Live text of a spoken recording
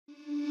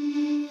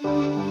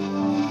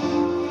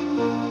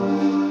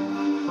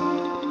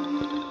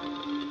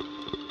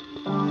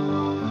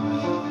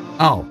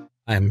Oh,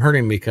 I'm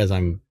hurting because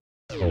I'm...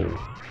 Oh,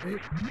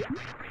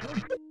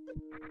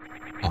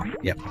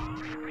 yep.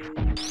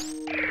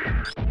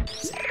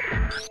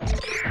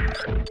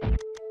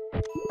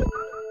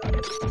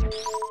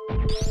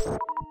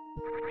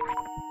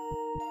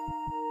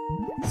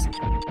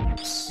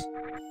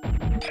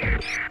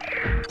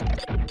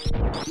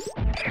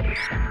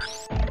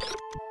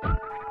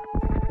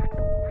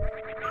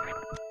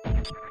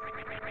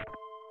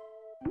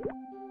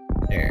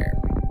 There.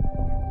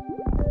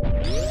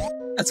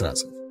 That's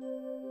awesome.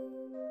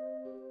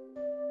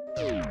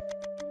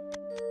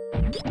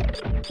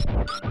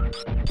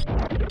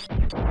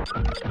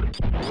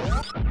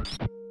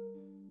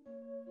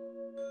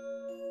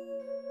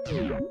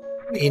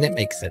 I mean, it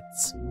makes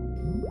sense.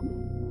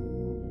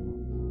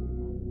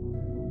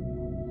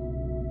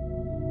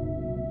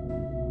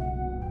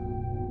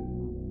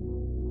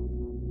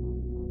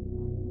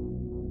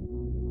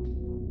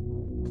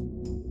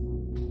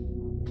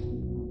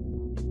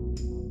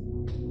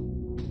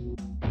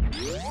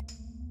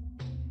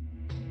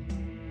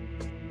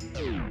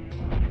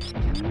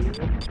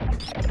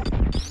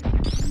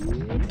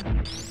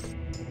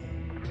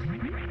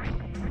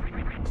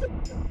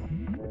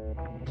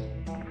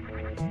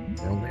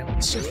 Only on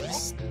the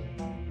surface.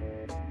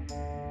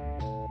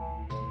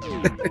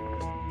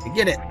 You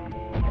get it.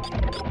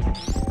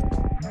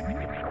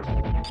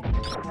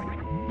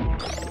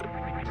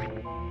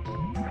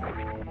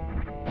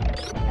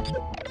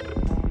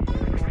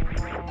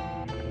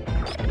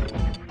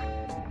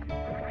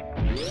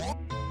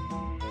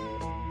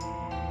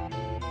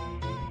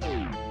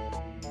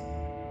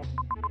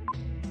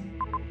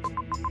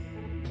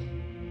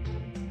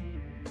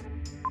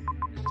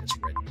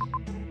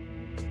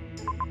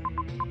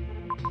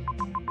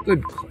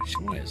 Good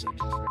question. Why is that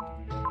just red?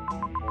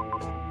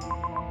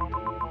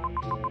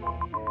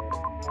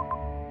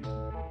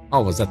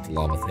 Oh, was that the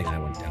lava thing I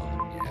went down?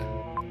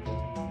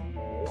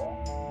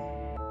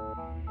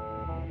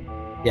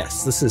 Yeah.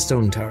 Yes, this is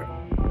Stone Tower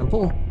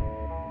Temple.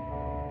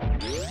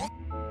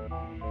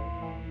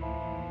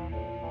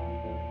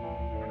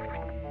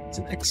 It's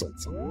an excellent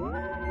song.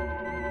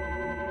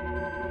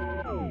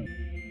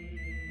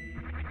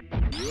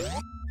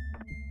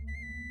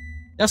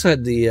 They also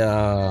had the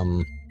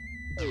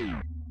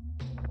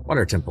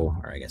Water Temple,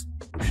 or I guess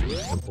Ocean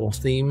Temple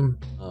theme.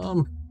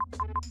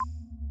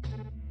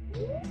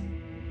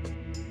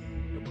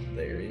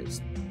 There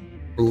is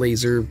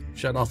laser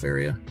shut off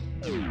area.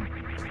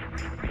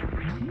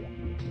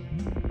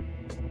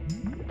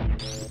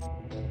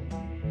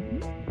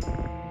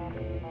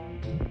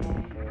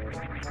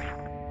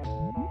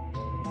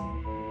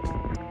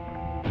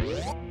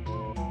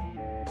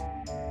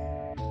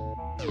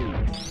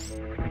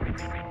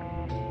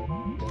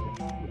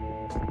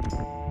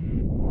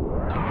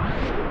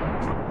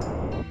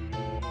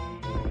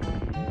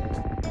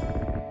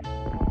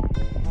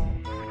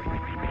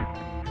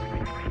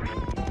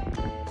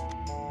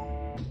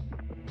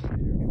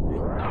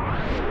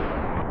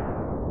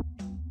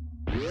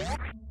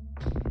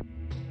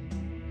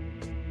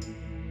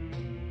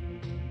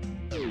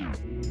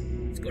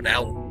 Go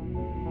down.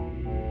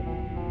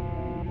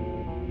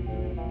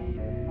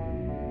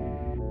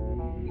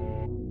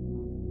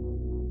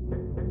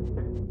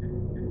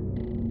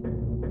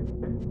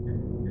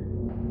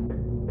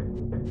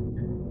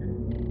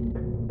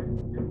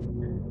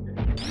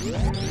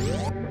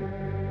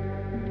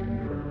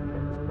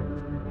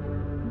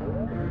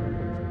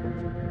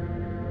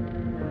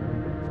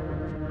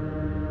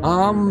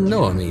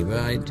 No,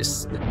 Amoeba,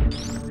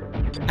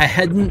 I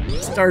hadn't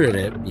started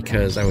it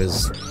because I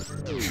was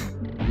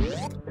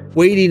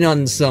waiting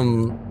on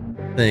some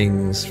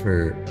things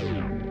for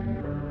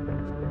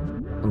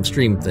some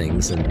stream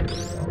things, and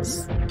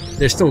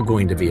they're still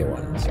going to be a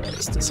while, so I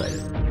just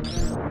decided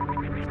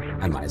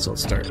I might as well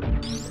start it.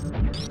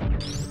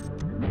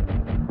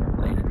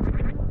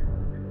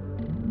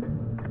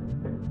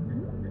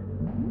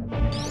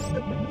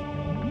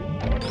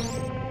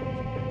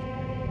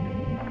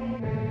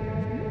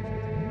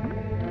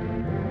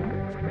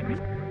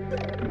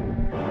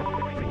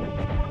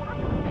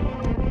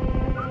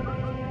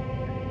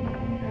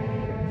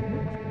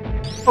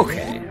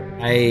 Okay,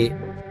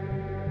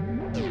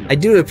 I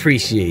do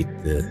appreciate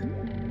the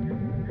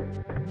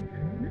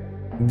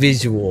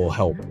visual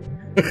help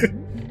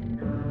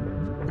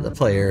for the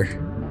player,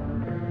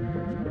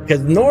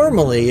 because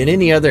normally in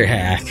any other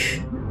hack,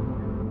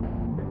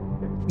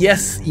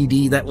 yes,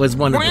 ED, that was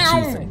one of the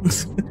two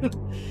things.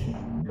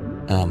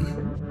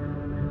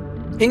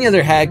 Any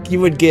other hack, you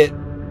would get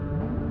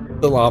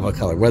the lava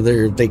color,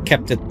 whether they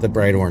kept it the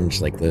bright orange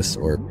like this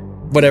or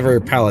whatever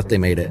palette they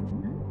made it.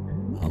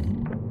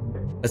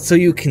 So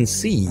you can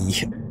see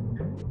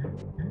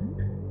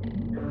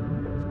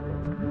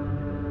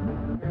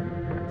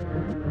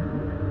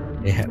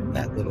they have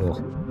that little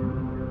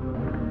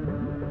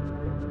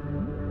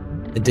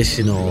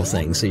additional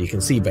thing so you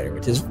can see better,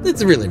 which is,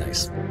 it's really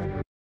nice.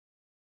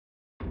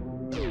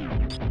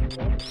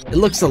 It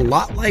looks a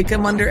lot like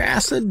I'm under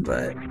acid,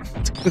 but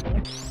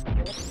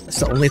that's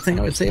the only thing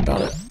I would say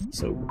about it.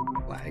 So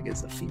lag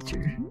is a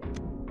feature.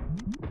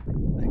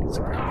 Lag is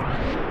a great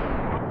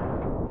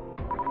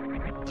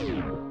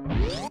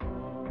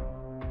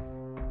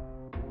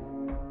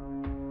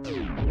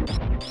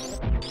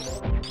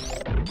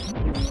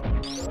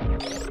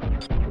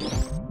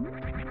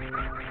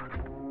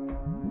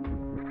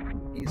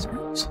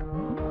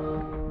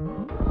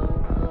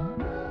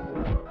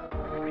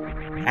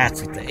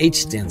That's what the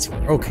H stands for.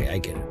 Okay, I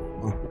get it.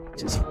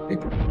 Just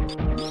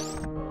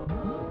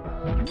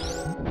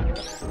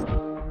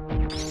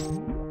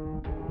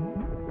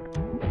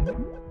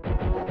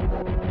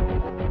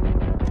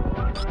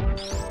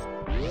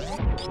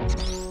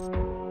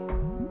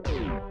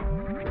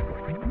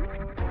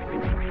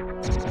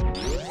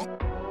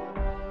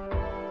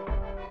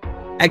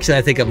Actually,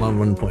 I think I'm on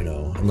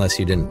 1.0, unless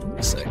you didn't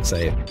do 6.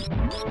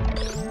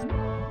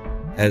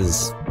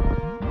 As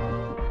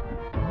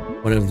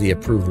one of the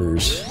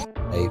approvers,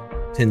 I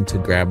tend to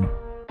grab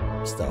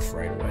stuff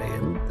right away,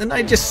 and then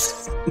I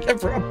just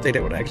never update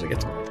it when I actually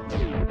get to it.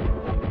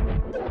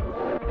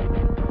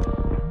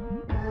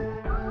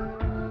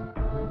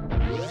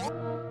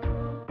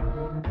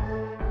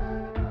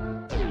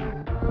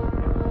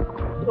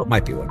 It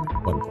might be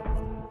 1.1.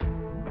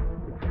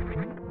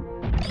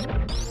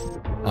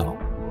 Oh.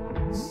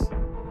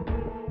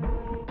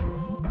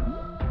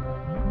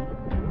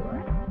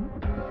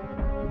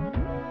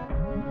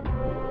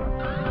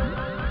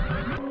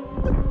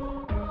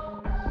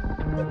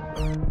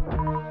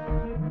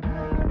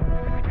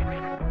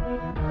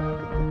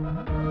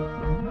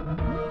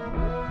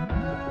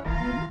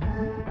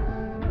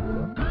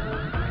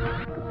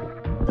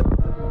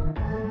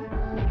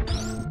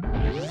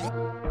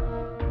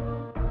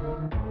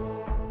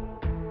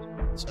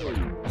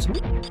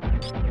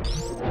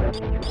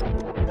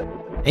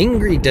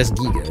 Angry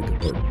Desgiga.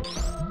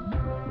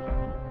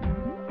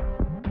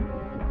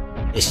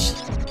 Ish.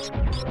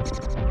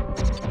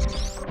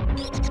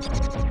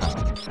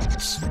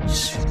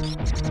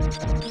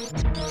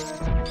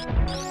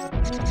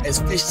 Is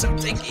fish so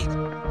tinky?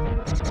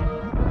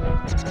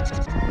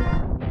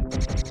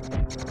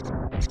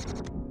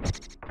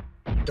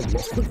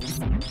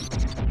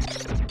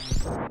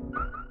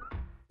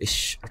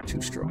 Fish are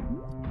too strong.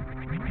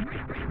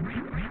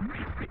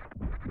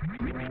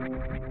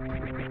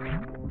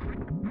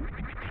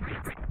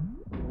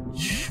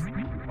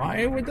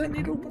 Why would that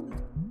need open?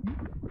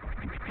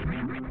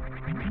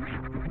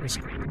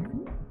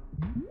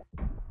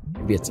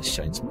 Maybe it's a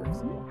shine spark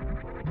thing.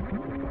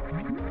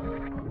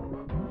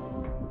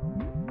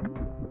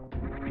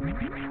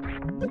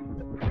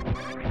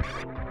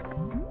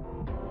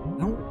 I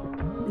don't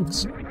think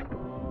so.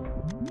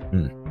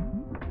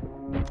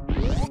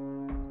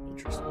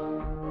 Interesting.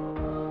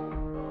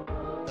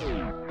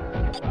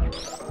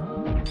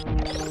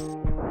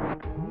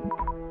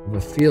 I have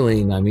a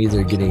feeling I'm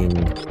either getting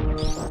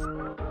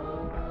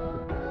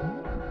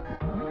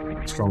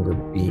stronger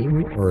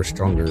beam or a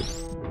stronger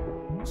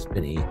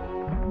spinny.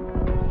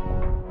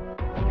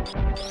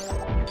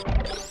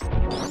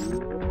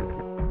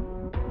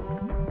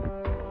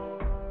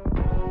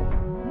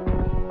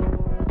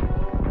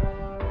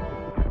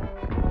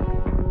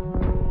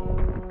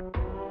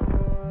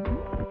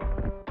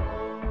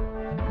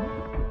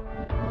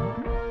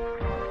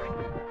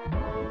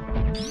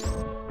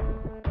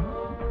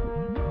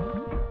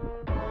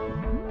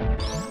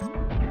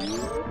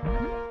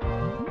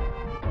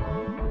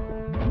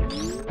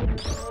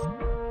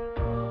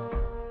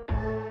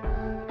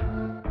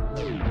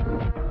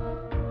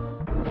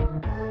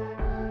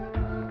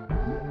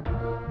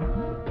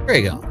 There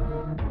you go.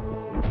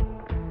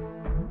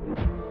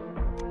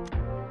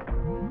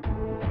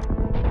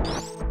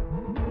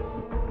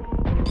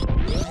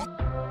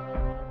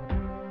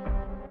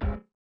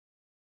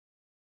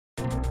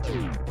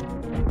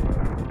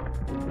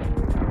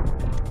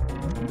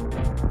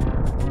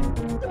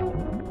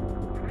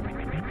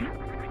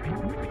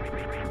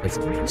 That's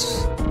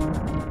nice.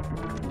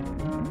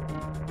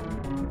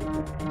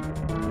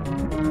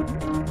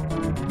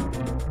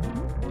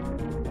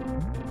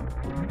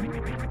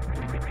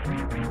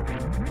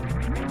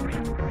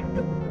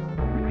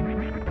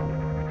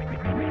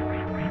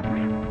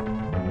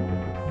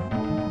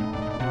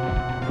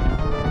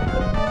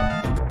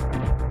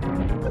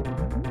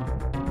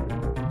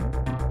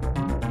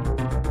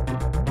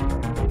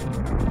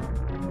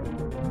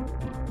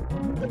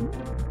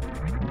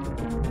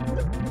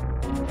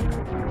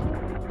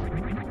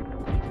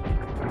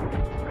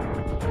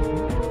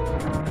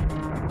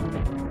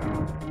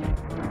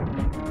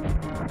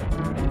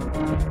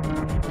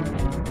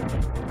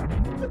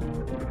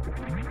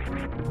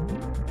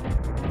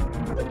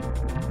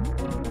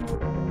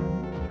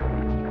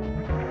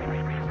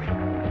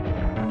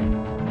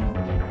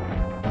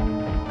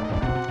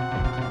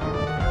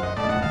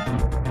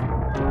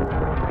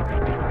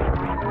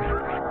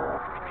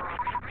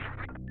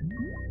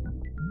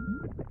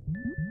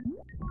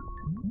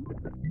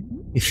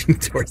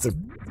 Towards the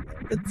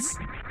it's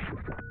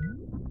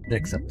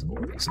unacceptable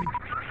reason.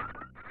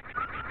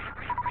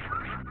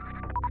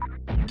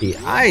 See,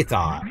 I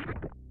thought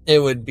it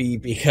would be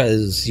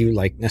because you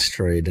like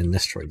Nestroid and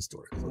Nestroid's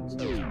door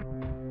closed.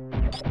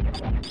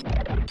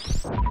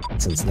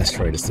 Since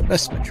Nestroid is the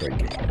best Metroid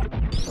game.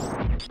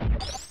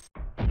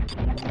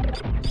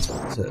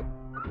 To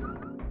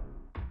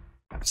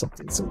have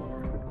something similar.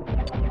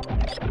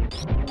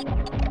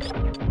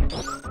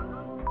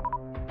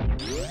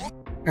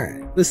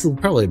 Alright, this will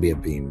probably be a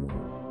beam.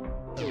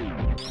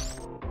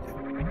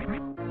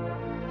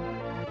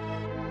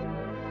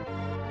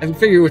 I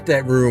figure with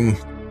that room,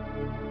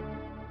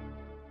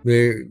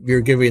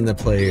 you're giving the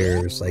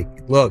players, like,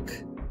 look,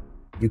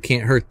 you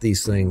can't hurt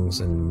these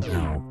things, and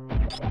now.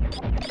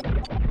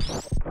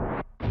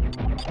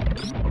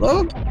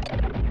 Although,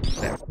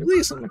 that really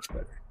isn't much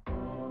better.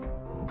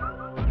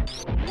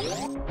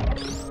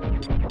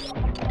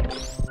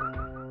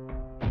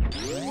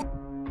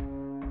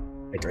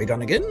 I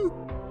Dragon again?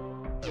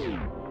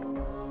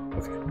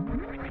 Okay.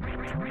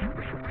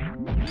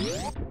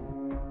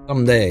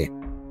 Someday,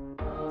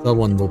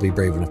 someone will be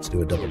brave enough to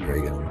do a double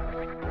Dragon.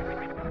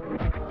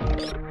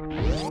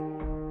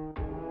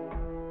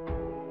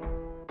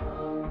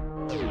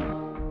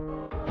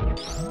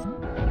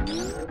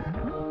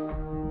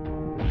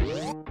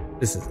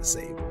 This is a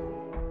save.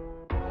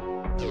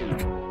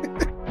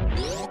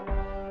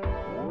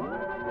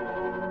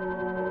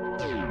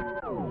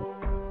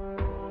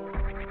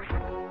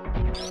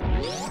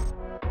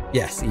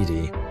 Yes, ED.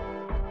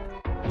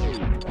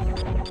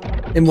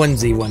 In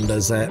 1Z1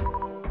 does that.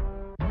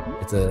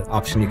 It's an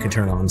option you can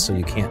turn on so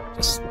you can't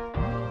just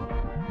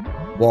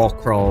wall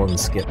crawl and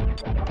skip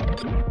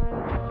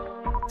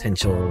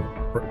potential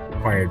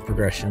required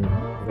progression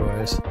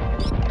otherwise.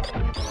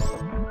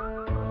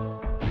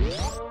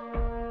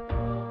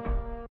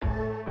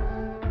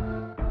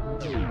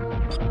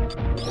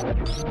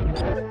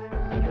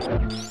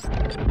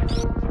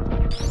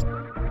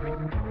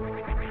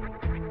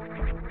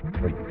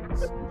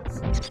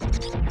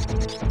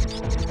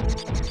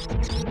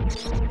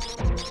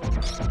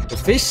 The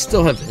fish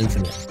still have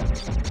infinite.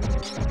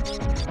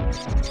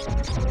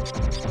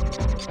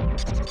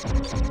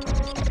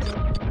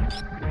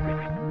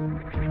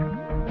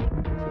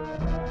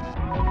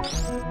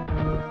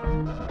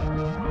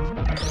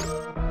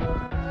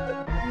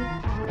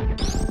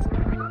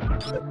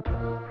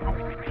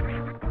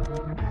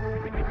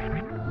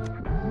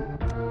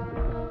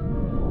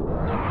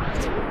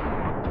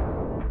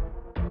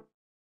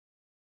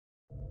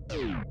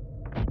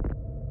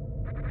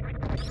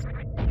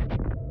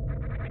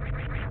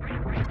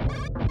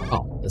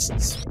 Oh, that's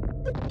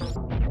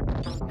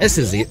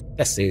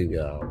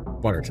the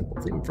water temple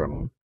theme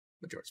from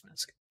Majora's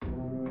Mask.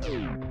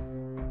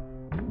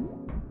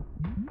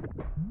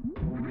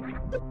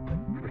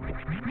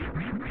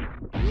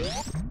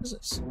 What is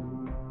this?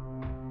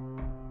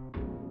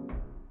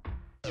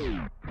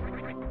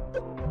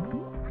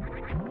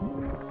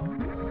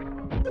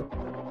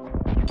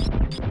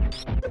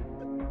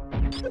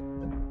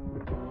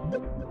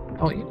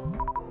 Oh, yeah.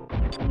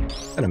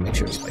 Gotta make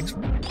sure the spikes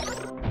work.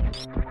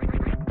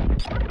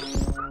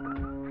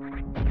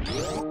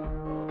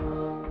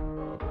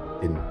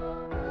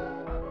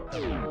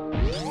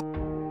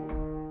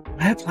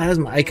 I have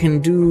plasma. I can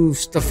do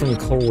stuff in the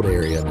cold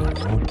area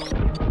now.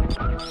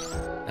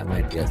 That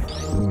might be a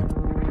thing.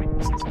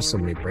 There's so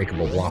many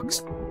breakable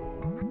blocks.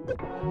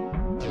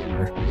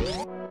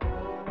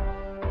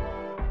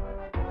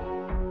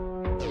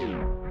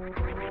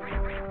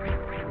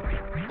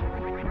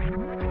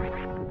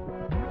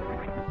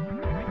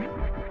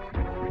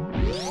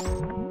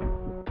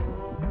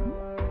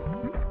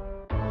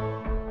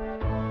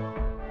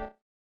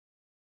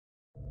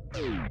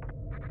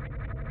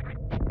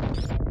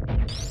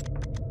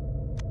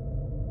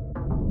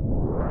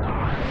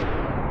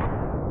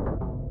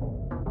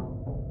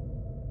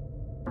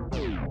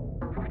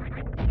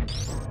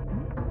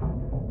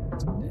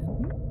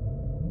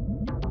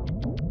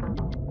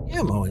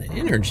 Ammo and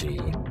energy.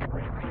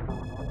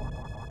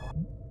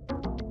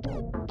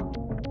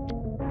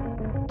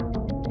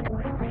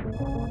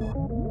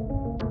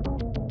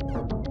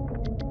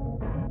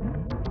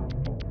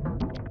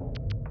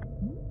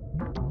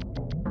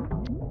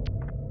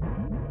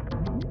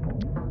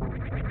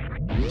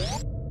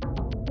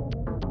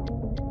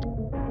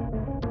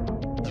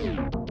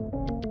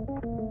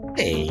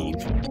 Dave.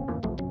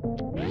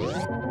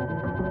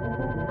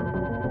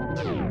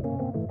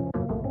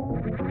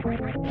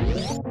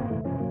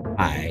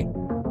 Hi.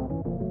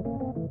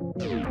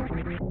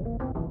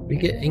 We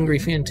get angry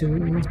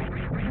Phantom.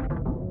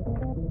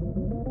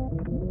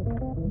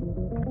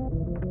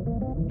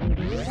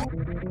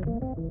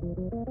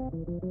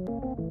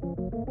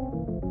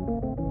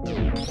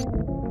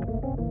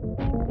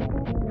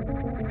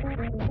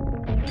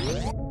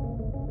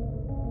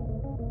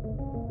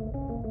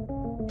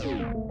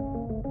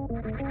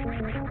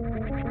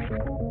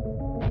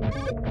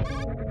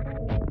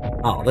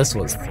 Oh, this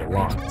was the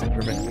lock to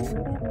prevent me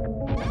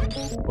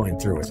from going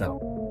through without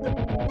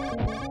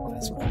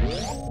plasma.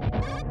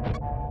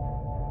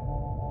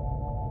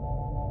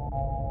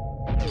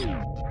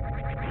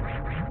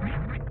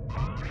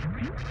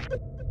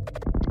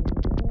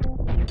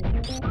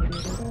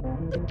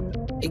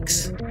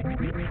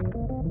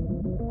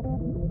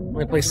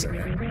 My place there.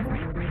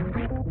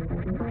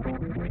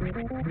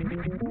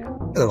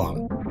 The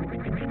lava.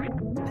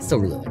 I still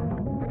really like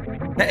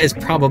it. That is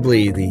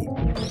probably the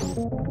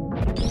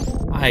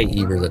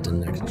Eber that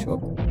didn't actually show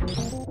up.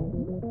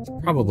 It's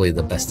probably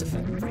the best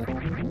effect.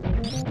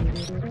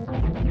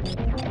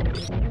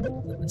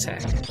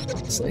 Attack,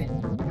 honestly.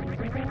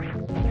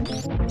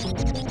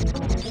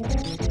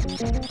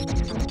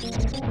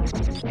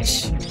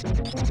 Ish.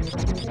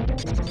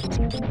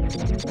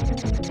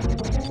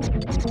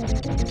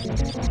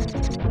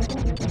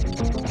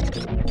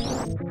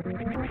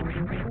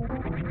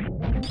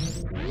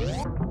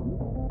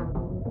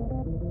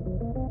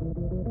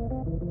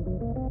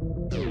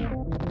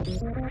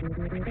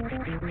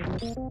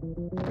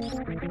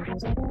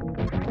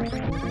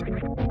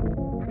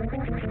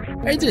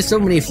 Why are there so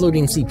many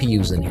floating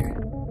CPUs in here?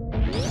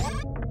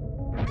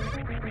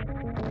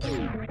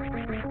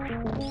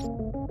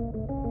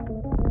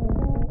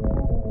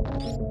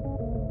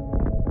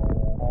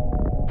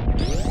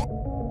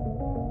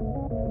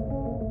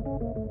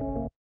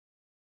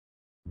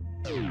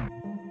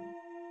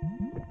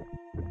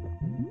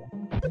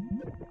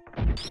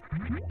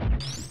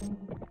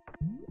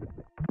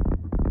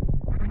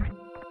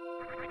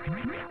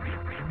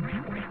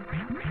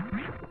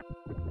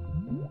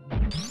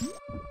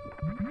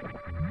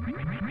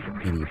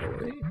 Beanie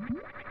boy.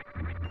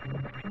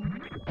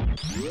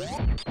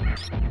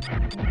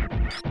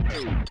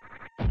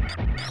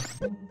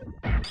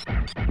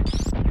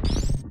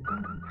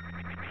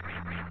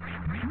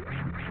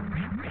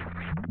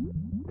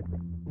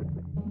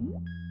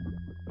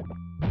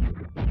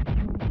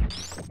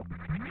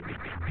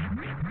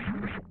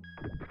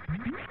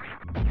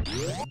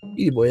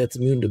 Beanie boy, that's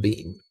immune to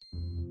beam.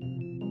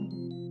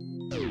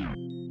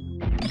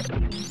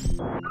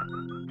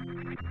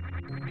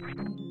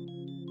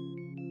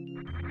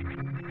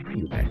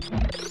 You back.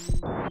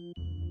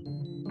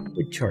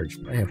 Good charge,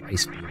 but I have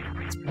ice beam.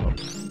 That's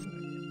probably.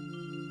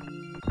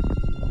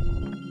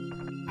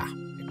 Ah.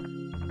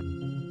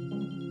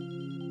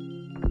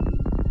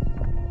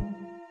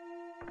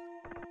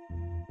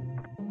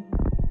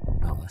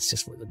 Oh, that's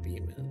just where the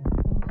beam is.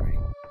 Right.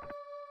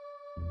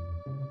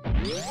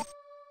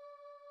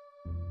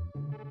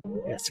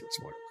 Yes, there's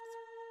more to look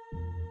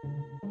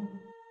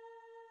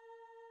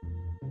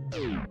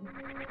through.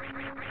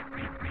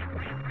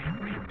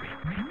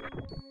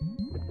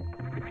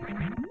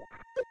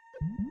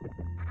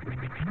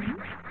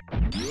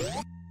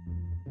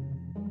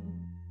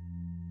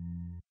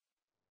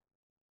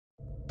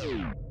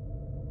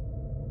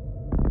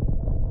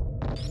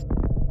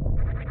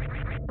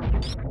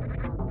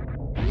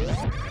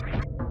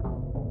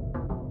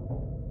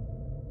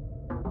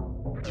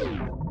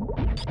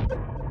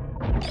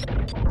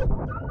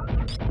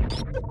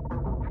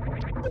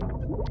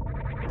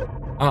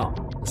 Oh,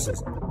 this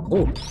is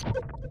cool.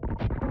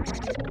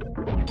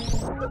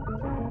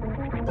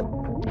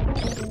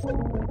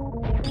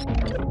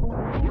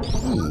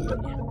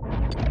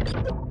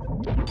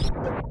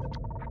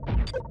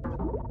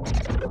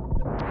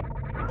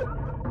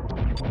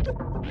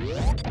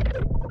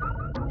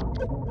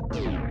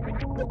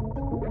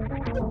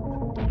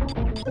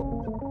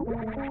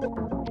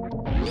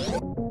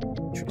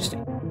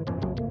 Interesting.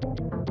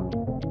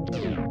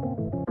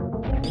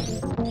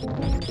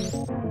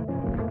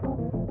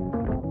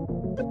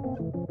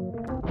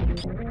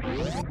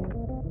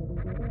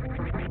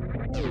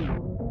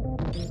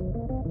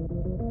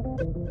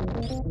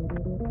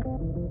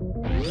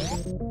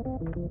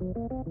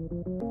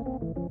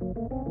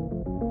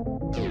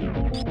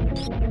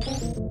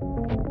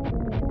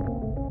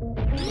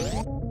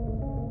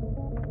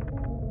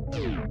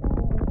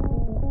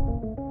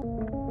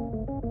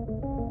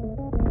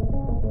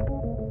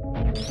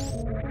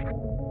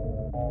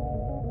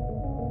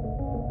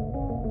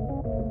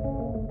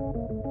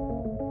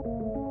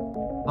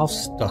 How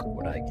stuck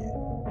would I get?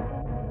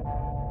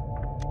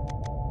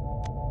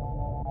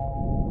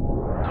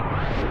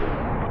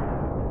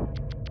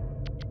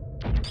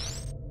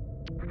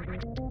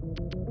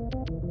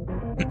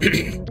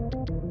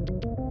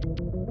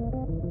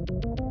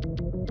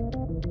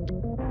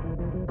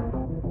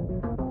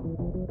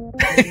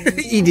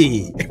 ED.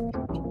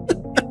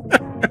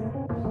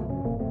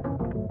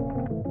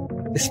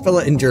 I spell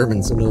it in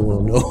German so no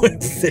one will know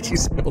that you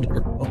spelled it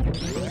wrong.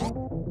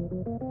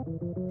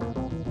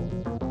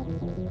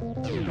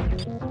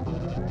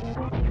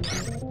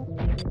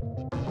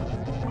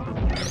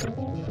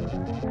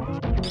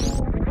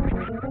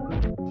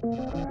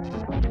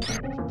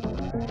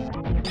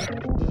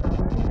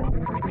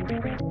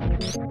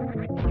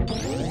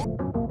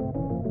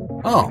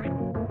 Oh,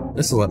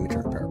 this will let me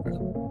turn power back.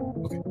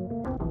 Okay.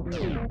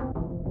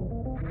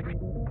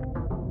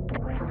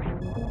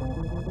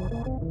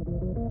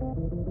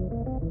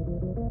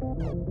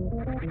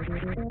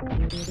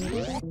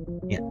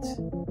 Yet.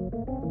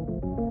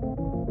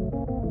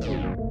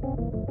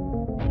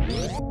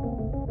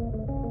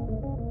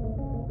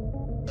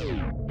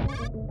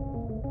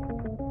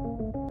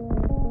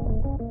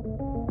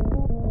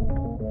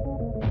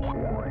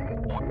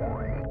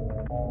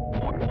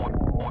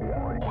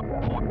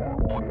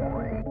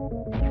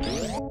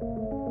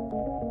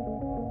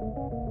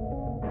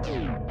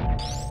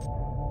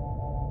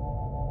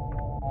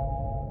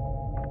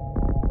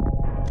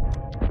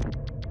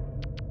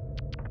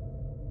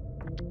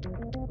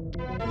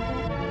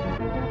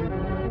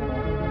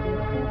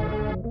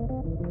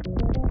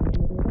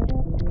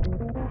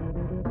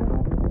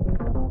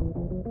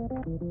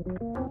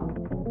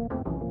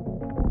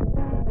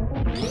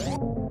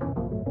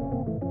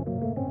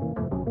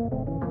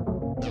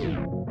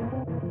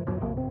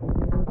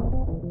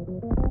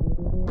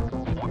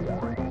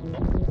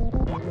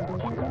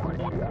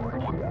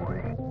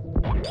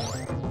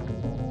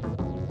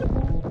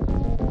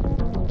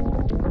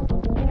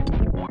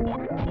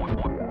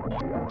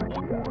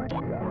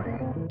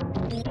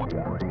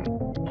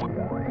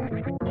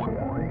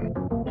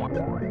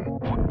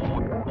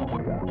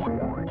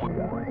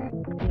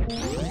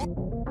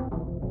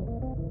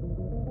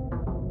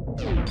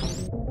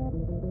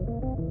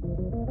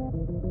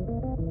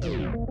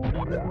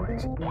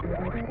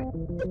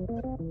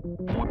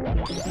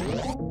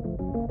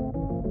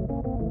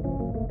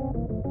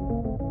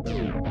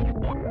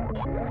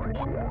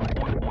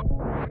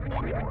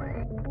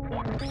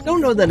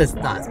 Don't know that it's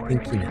not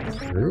thinking it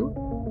through.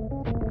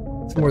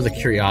 It's more the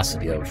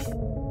curiosity of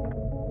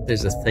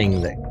there's a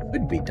thing that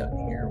could be done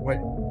here. What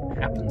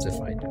happens if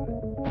I do it?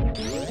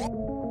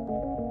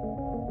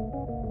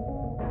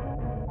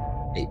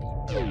 Maybe.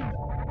 No.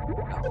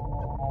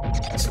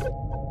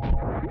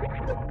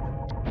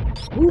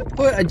 Who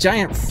put a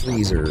giant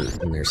freezer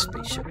in their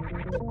spaceship?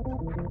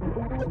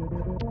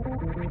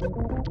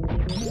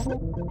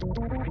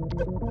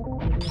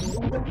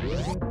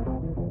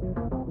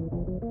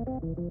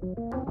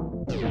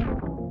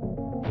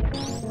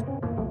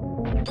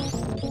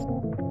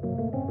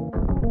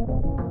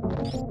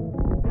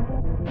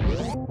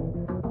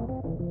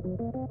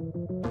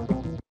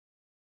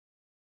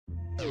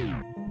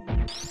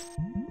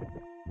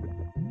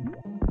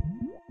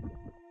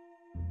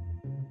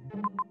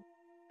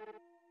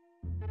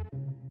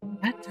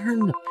 That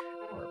turned the power.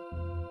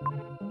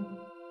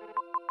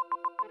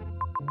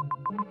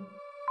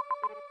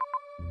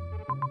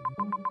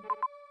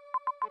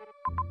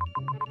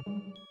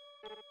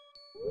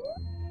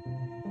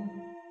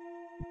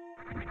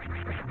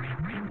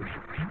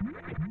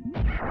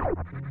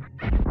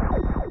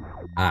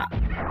 Ah.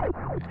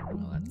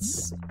 Well,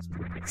 that's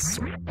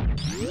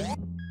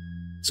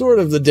sort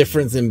of the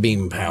difference in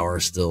beam power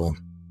still.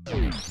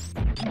 Let's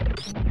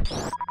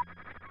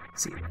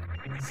see what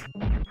happens.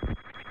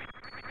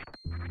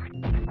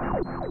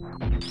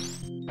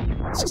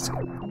 Let's just go.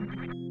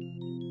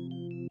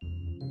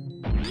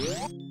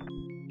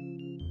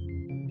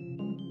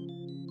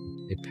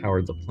 They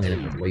powered the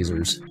planet with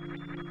lasers.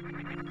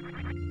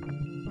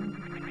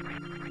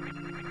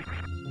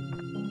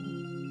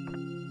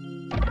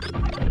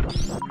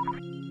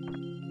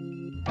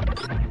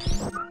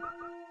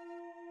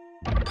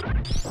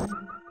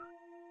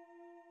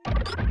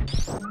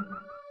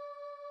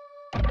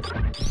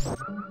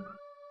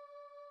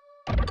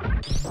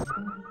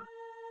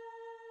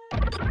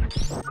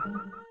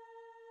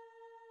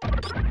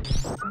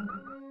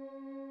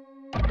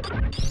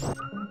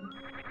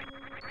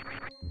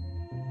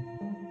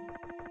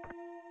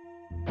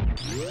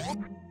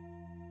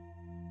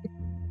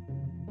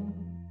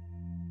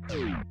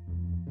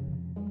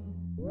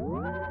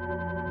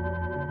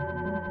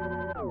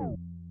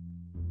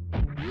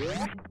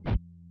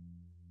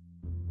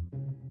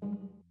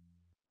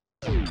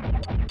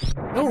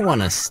 Don't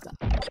want to stop.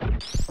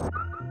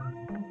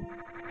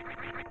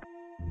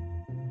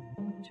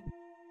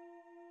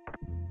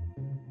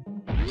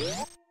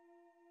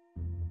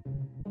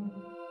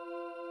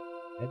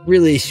 I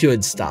really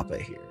should stop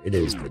it here. It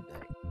is midnight.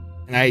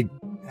 And I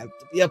have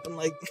to be up in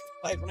like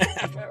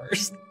 5.5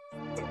 hours.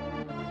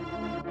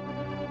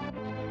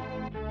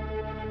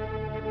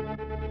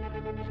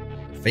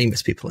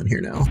 Famous people in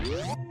here now.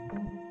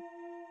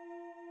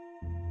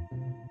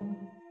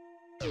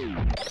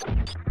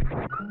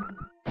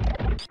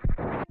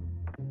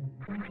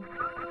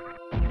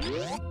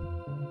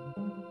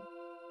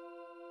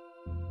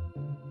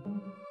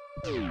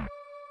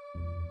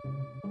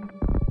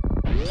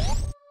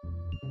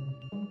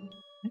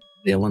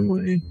 Yeah, one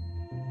way.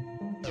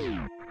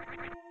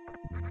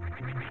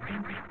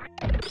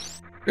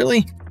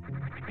 Really?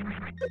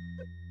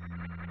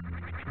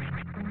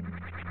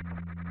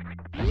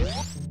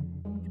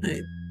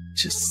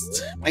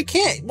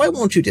 Why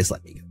won't you just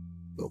let me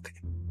go? Okay.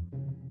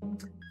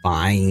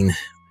 Fine.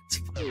 It's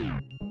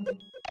fine.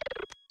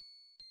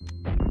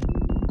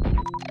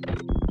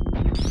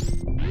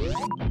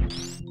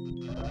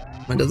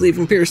 Why does it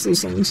even pierce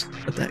those things?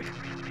 What the heck?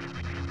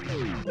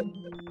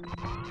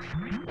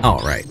 Oh,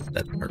 right.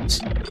 That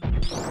hurts.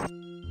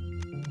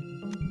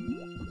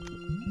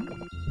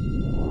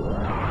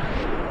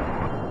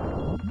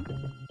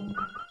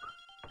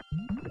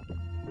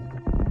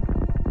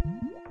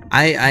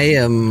 I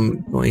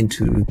am going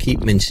to keep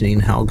mentioning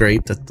how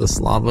great that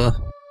this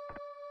lava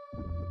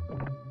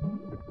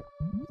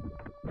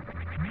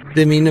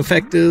dimming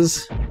effect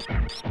is.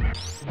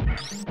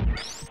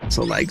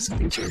 So likes the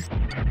feature.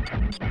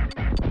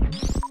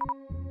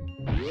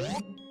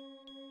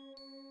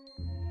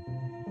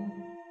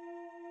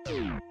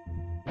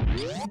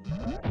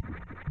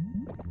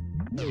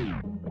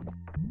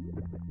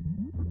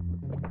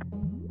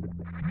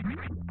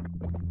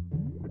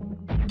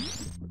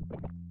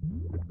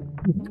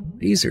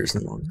 Lasers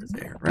no longer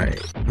there, right?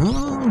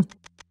 Oh.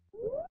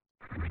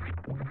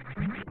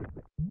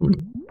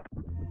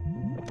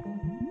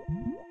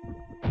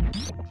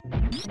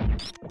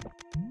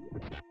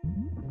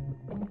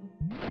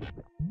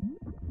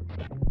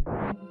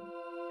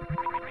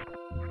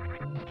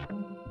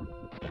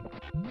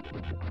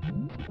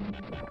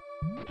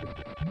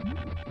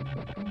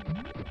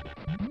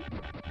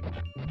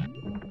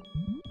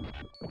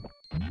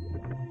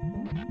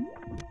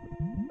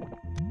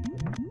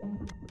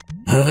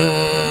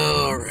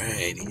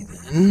 Alrighty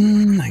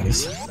then. I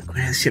guess I'm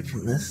going to ship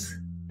from this.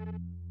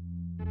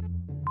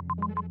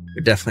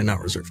 You're definitely not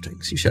reserve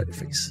tanks. You shut your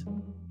face.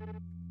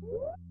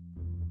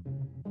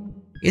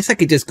 I guess I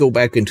could just go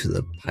back into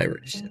the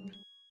pirate ship.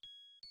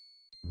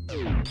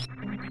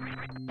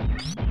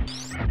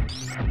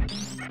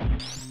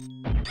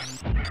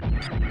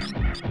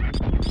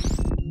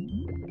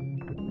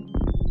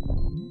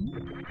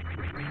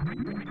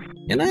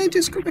 Can I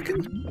just go back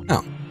in?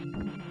 Oh.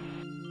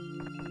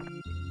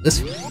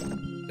 This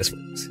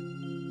works.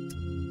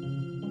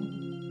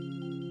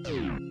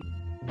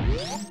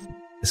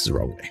 This is the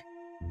wrong way.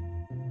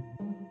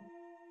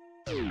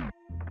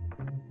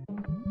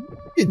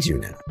 Did you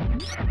now?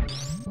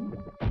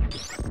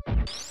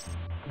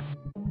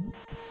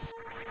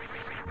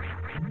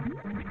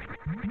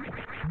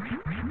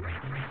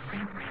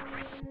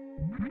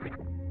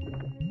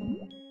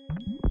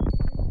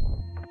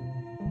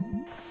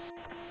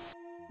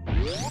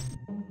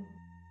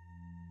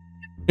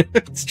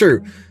 It's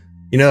true.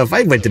 You know, if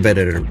I went to bed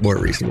at a more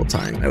reasonable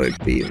time, I would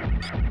be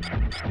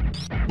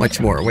much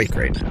more awake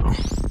right now.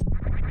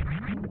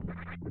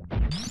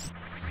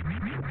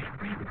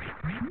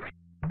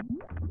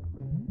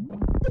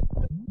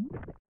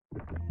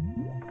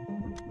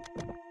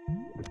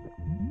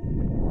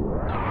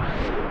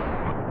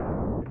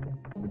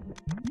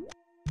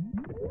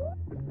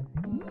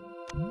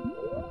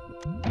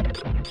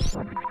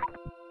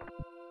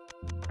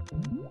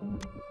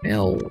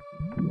 Hell,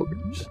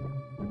 boogers.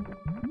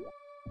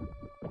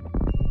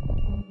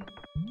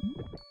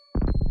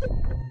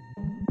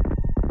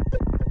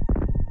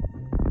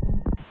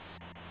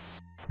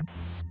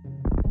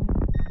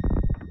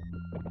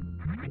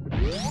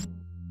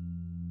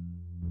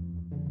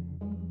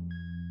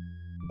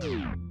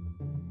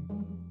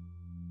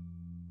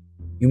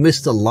 You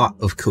missed a lot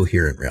of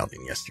coherent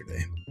routing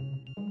yesterday.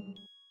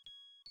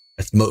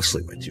 That's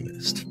mostly what you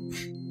missed.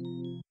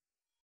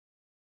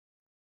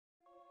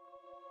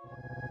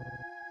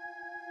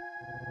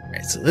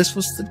 Alright, so this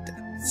was the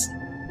depths.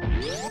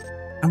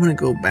 I'm gonna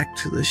go back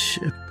to the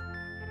ship.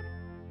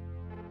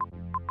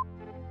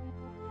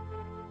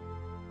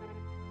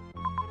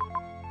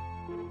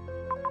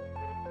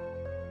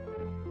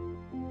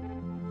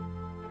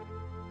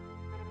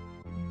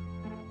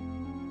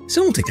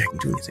 Still don't think I can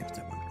do anything with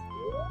that one.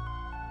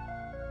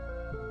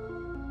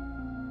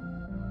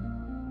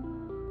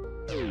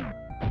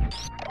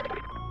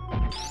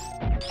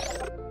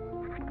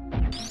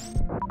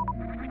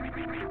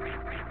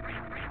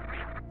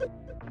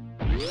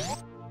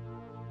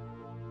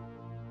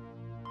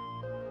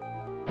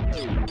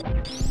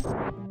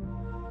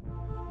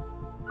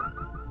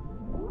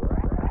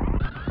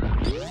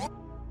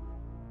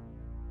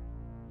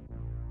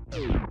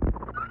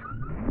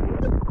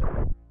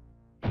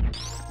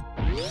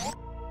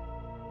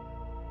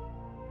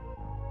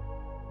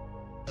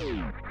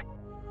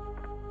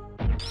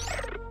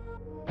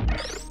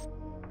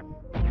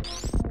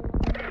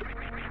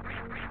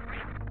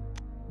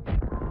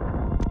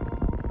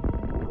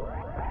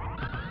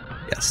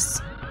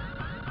 Yes.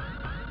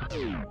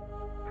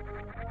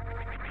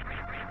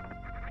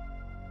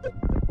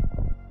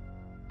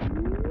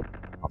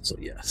 Also,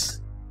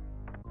 yes.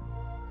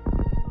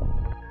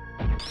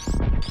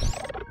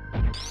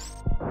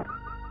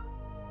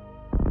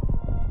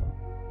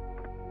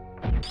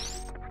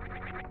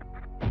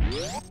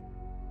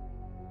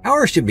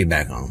 Power should be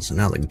back on, so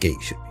now the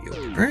gate should be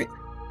open, right?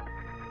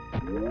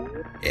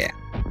 Yeah.